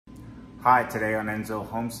Hi, today on Enso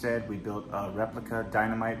Homestead, we built a Replica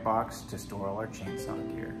Dynamite Box to store all our chainsaw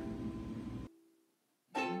gear.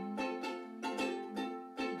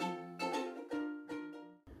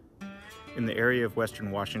 In the area of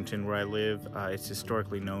Western Washington where I live, it's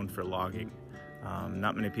historically known for logging.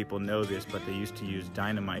 Not many people know this, but they used to use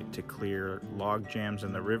dynamite to clear log jams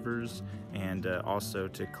in the rivers and also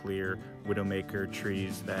to clear widowmaker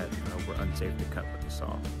trees that were unsafe to cut with the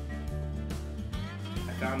saw.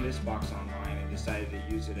 I found this box online and decided to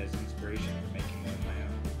use it as inspiration for making one of my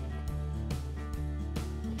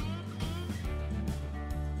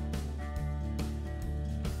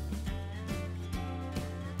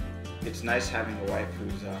own. It's nice having a wife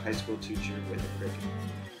who's a high school teacher with a curriculum.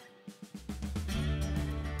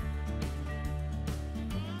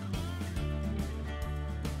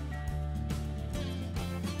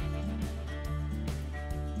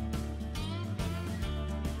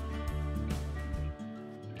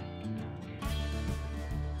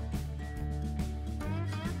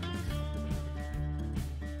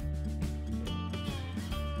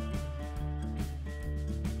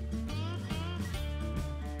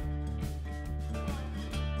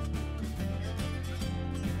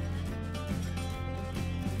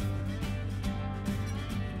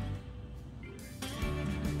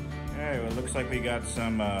 Alright, well, it looks like we got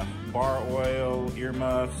some bar oil,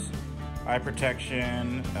 earmuffs, eye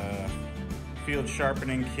protection, field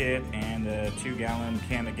sharpening kit, and a 2-gallon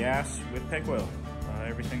can of gas with peg oil.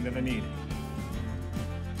 Everything that I need.